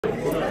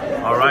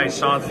All right,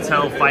 Sean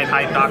Patel,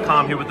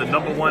 FightHype.com, here with the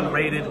 #1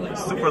 rated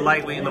super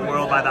lightweight in the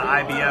world by the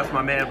IBF,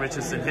 my man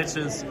Richardson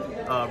Hitchins.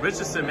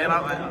 Richardson, man,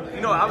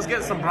 I was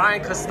getting some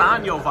Brian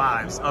Castano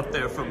vibes up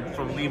there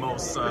from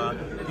Lemos.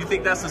 You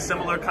think that's a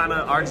similar kind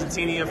of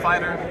Argentinian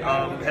fighter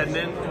heading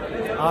in?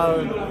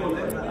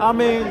 I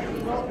mean,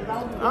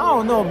 I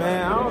don't know,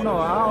 man. I don't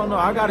know.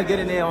 I got to get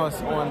in there on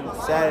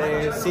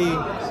Saturday and see.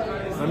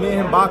 When me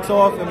and him box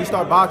off and we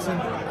start boxing,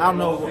 I don't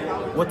know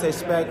what to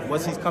expect,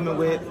 what he's coming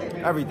with,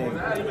 everything.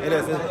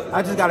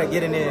 I just got to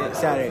get in there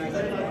Saturday.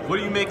 What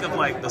do you make of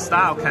like the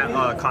style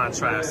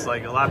contrast?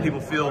 Like a lot of people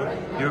feel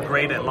you're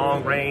great at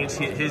long range.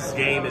 His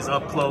game is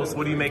up close.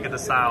 What do you make of the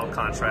style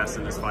contrast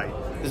in this fight?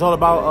 It's all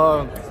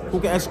about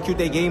who can execute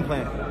their game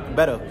plan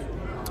better.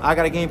 I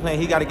got a game plan.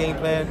 He got a game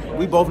plan.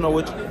 We both know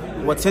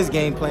what's his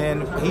game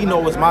plan. He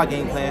knows what's my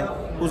game plan.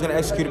 Who's gonna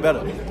execute it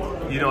better?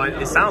 You know,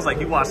 it sounds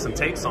like you watched some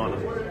tapes on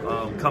him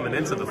coming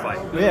into the fight.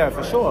 Yeah,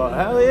 for sure.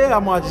 Hell yeah,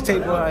 I'm watching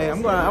tape.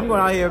 I'm going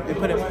out here and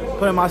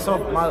putting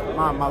myself,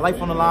 my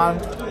life on the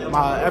line,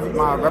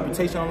 my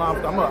reputation on the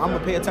line. I'm gonna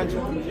pay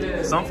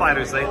attention. Some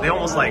fighters they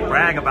almost like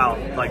brag about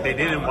like they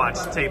didn't watch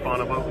tape on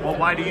him. But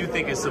why do you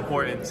think it's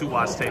important to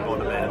watch tape on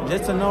the man?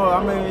 Just to know.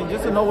 I mean,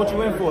 just to know what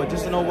you're in for.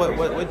 Just to know what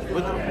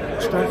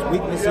strengths,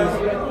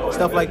 weaknesses,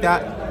 stuff like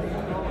that.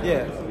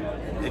 Yeah.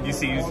 And you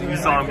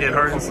saw him get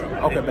hurt.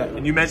 Okay, bet.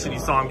 And you mentioned you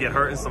saw him get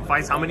hurt in some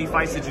fights. How many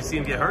fights did you see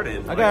him get hurt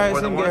in? I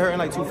seen him get hurt in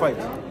like 2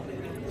 fights.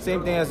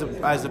 Same thing as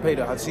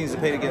Zepeda. I've seen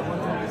Zepeda get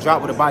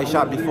dropped with a body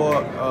shot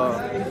before.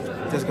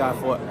 This guy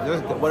fought.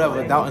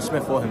 Whatever, Dalton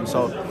Smith for him.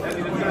 So,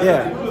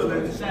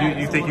 yeah.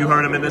 You think you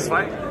hurt him in this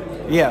fight?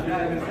 Yeah,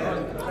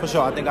 for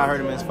sure. I think I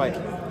hurt him in this fight.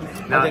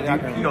 Now,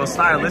 you know,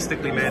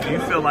 stylistically, man, do you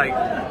feel like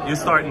you're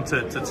starting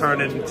to turn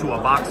into a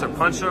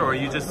boxer-puncher, or are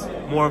you just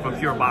more of a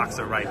pure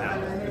boxer right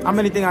now? I'm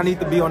anything I need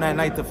to be on that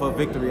night for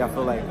victory. I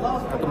feel like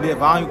I can be a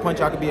volume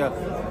puncher. I can be a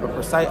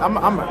precise. I'm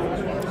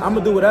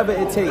gonna do whatever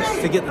it takes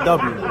to get the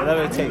W.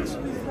 Whatever it takes.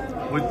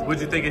 Would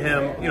you think of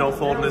him, you know,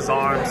 folding his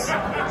arms,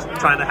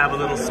 trying to have a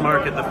little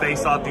smirk at the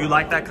face-off? Do you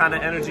like that kind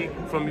of energy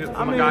from a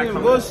guy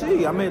coming? We'll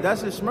see. I mean,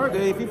 that's his smirk.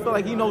 If he feel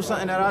like he knows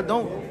something that I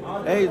don't,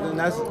 hey, then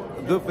that's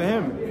good for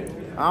him.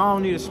 I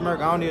don't need a smirk.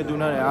 I don't need to do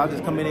none of that. I'll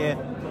just come in here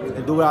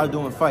and do what I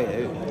do and fight.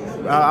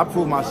 I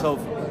proved myself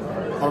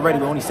already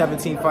with only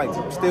 17 fights.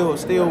 I'm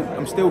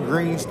still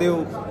green,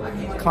 still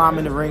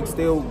climbing the ring,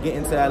 still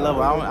getting to that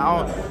level.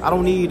 I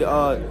don't need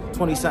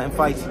 20-something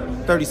fights,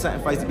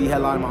 30-something fights to be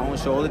headlining my own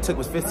show. All it took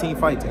was 15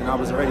 fights, and I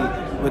was already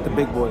with the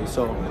big boys.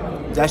 So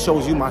that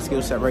shows you my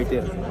skill set right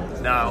there.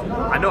 Now,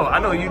 I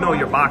know you know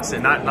your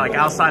boxing, not like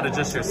outside of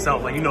just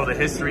yourself. Like you know the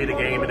history of the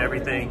game and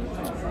everything.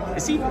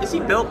 Is he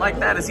built like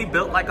that? Is he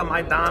built like a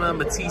Maidana,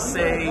 Matisse,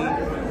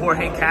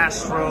 Jorge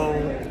Castro?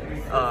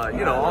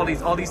 You know,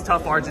 all these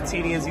tough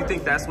Argentinians. You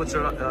think that's what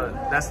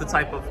that's the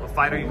type of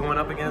fighter you're going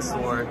up against,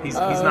 or he's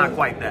not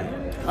quite that?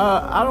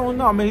 I don't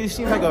know. I mean, he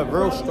seems like a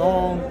real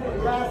strong,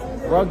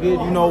 rugged,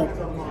 you know,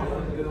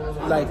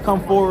 like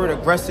come forward,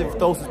 aggressive,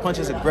 throws his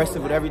punches,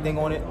 aggressive with everything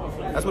on it.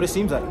 That's what it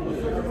seems like.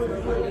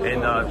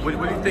 And what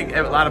do you think?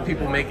 A lot of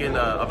people making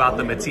about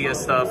the Matias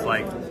stuff,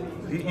 like.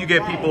 You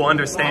get people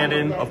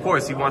understanding, of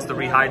course, he wants to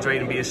rehydrate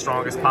and be as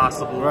strong as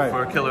possible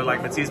for a killer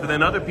like Matias. But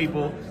then other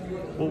people,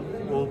 well,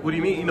 what do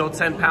you mean? You know,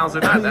 10 pounds or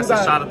not, that's a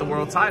shot at the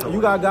world title.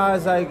 You got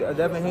guys like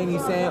Devin Haney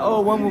saying,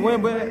 oh, when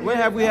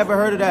have we ever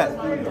heard of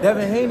that?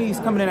 Devin Haney's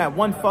coming in at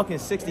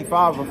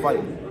 165 a fight.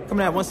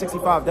 Coming at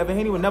 165. Devin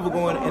Haney would never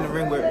go in the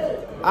ring with,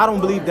 I don't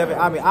believe Devin,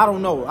 I mean, I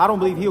don't know. I don't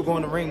believe he'll go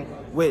in the ring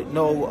with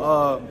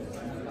no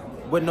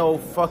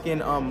fucking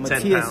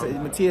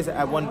Matias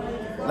at one,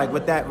 like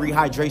with that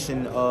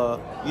rehydration,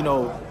 you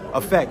know,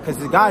 effect. Because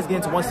the guy's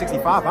getting to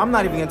 165. I'm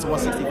not even getting to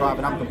 165,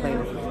 and I'm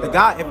complaining. The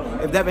guy,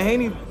 if Devin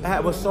Haney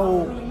was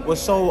so,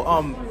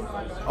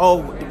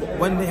 oh,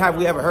 when have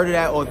we ever heard of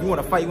that? Or if you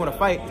want to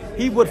fight,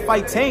 he would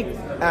fight Tank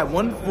at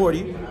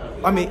 140.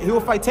 I mean, he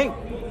would fight Tank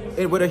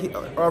with a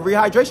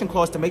rehydration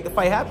clause to make the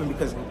fight happen,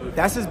 because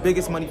that's his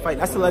biggest money fight.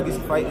 That's the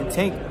legacy fight, and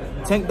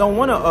Tank don't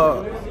want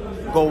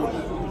to go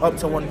up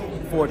to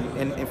 140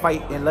 and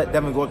fight and let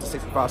Devin go up to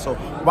 65. So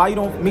why you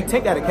don't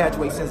take that a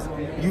catchweight, since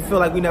you feel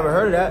like we never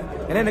heard of that?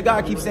 And then the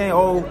guy keeps saying,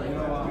 oh,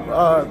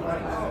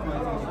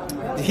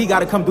 he got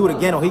to come do it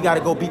again, or he got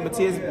to go beat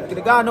Matias.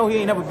 The guy know he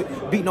ain't never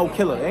beat no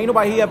killer. Ain't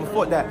nobody he ever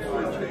fought that.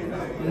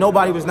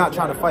 Nobody was not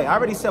trying to fight. I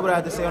already said what I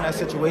had to say on that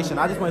situation.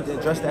 I just wanted to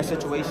address that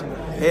situation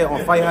here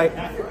on Fight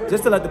Hype,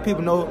 just to let the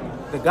people know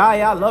the guy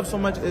I love so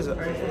much is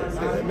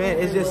man.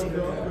 It's just,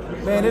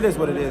 man, it is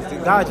what it is. The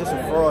guy's just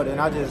a fraud,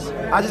 and I just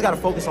got to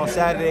focus on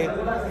Saturday,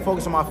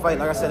 focus on my fight.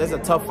 Like I said, it's a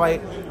tough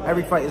fight.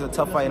 Every fight is a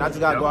tough fight, and I just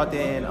got to go out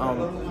there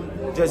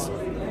and just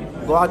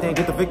go out there and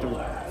get the victory.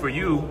 For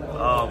you,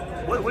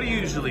 what do you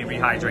usually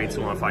rehydrate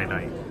to on fight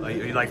night? Are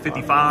you like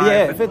 55?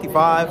 Yeah,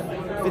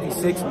 55,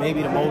 56,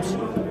 maybe the most.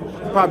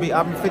 Probably,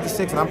 I'm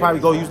 56, and I'm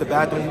probably go use the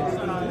bathroom.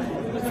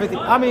 50.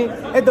 I mean,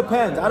 it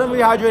depends. I didn't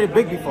rehydrate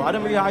big before. I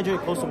didn't rehydrate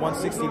close to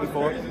 160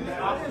 before.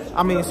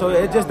 I mean, so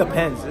it just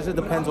depends. It just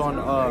depends on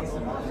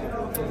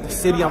the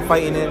city I'm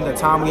fighting in, the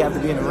time we have to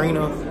be in the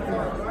arena.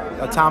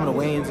 time of the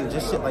weigh-ins and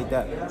just shit like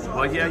that.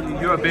 Well, yeah,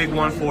 you're a big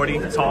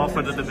 140, tall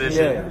for the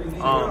division.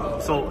 Yeah.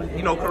 So,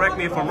 you know, correct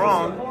me if I'm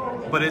wrong,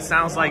 but it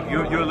sounds like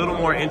you're a little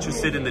more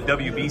interested in the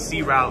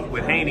WBC route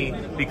with Haney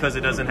because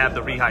it doesn't have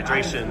the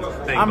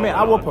rehydration thing. I mean,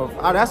 I would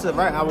prefer, that's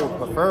right, I would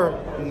prefer,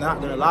 I'm not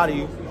going to lie to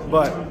you,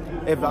 but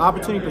if the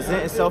opportunity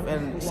presents itself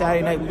and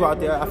Saturday night we go out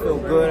there, I feel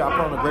good, I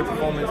put on a great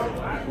performance,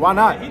 why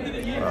not?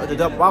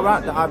 Why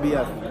not the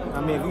IBF?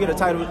 I mean, if we get a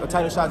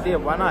title shot there,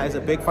 why not? It's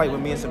a big fight with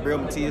me and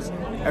Sabril Matias.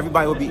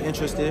 Everybody will be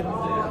interested.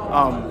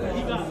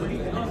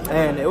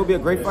 And it will be a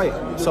great fight.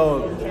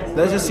 So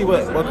let's just see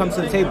what comes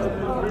to the table.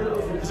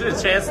 Is there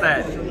a chance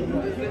that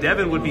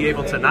Devin would be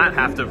able to not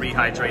have to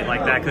rehydrate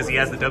like that because he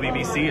has the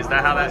WBC? Is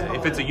that how that,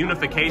 if it's a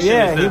unification,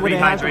 yeah, is the he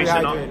wouldn't have to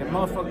rehydration rehydrate. The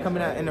motherfucker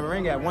coming out in the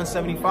ring at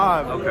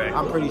 175, okay.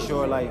 I'm pretty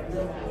sure, like,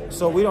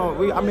 so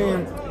I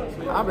mean,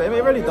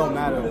 it really don't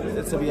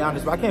matter, to be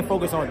honest. But I can't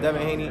focus on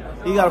Devin Haney.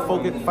 He got to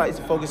fight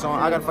to focus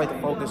on. I got to fight to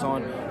focus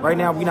on. Right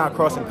now, we're not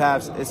crossing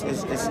paths.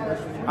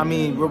 I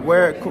mean,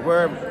 we're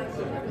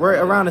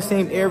around the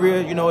same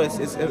area. You know, it's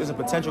a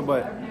potential,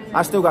 but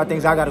I still got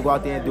things I got to go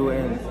out there and do.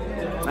 And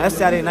that's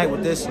Saturday night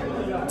with this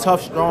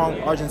tough, strong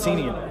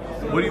Argentinian.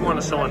 What do you want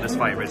to show in this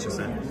fight,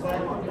 Richardson?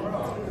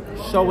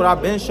 Show what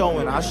I've been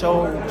showing. I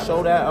show that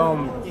show that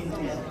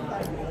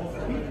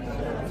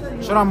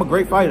I'm a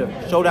great fighter.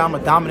 Show that I'm a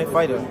dominant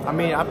fighter. I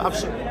mean,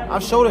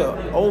 I've showed it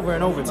over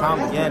and over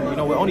time again. You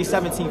know, with only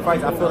 17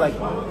 fights, I feel like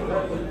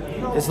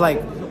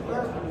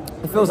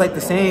it feels like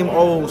the same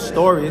old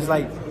story. It's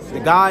like the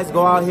guys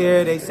go out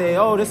here, they say,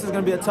 oh, this is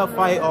going to be a tough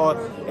fight, or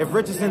if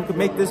Richardson could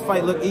make this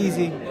fight look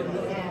easy,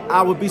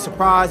 I would be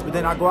surprised, but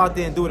then I go out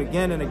there and do it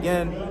again and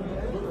again.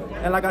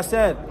 And like I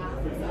said,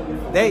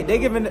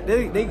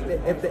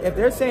 if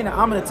they're saying that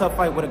I'm in a tough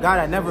fight with a guy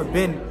that never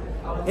been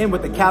in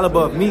with the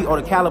caliber of me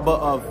or the caliber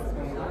of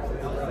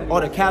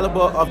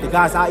the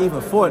guys I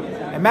even fought,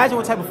 imagine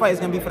what type of fight it's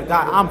gonna be for the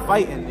guy I'm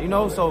fighting, you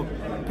know? So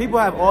people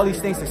have all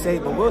these things to say,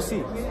 but we'll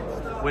see.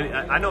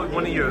 I know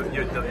one of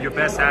your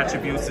best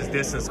attributes is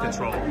distance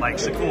control, like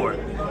Shakur.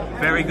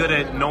 Very good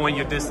at knowing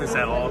your distance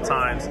at all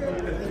times.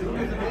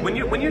 When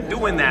you're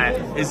doing that,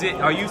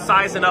 are you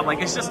sizing up?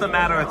 Like, it's just a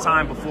matter of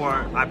time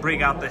before I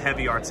bring out the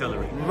heavy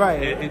artillery.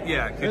 Right.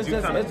 It's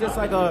just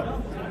like a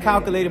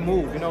calculated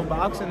move, you know.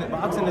 Boxing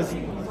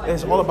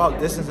is all about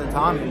distance and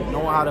timing,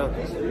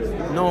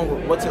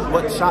 knowing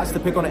what shots to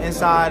pick on the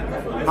inside,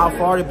 how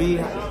far to be,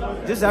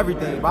 just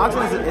everything.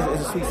 Boxing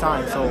is a sweet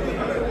science. So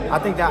I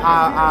think that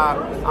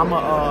I'm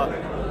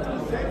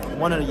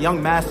one of the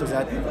young masters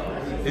at it.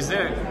 Is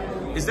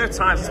there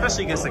times,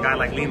 especially against a guy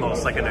like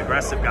Lemos, like an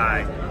aggressive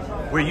guy,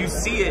 where you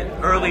see it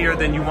earlier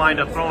than you wind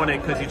up throwing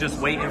it because you're just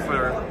waiting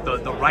for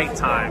the right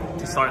time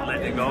to start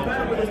letting it go?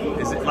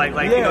 Is it like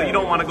yeah. You know, you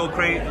don't want to go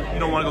crazy? You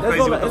don't want to go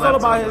crazy with the left.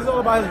 It's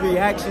all about his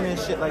reaction and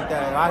shit like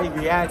that. How he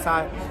reacts,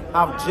 how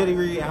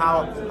jittery and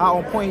how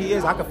on point he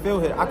is. I can feel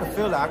it. I can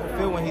feel that. I can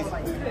feel when he's.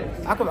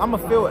 I'm gonna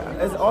feel it.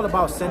 It's all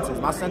about senses.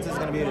 My senses is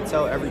gonna be able to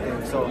tell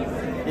everything. So,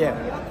 yeah.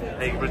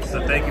 Hey,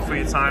 Richardson, thank you for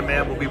your time,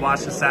 man. We'll be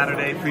watching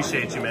Saturday.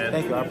 Appreciate you, man.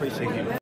 Thank you. I appreciate you.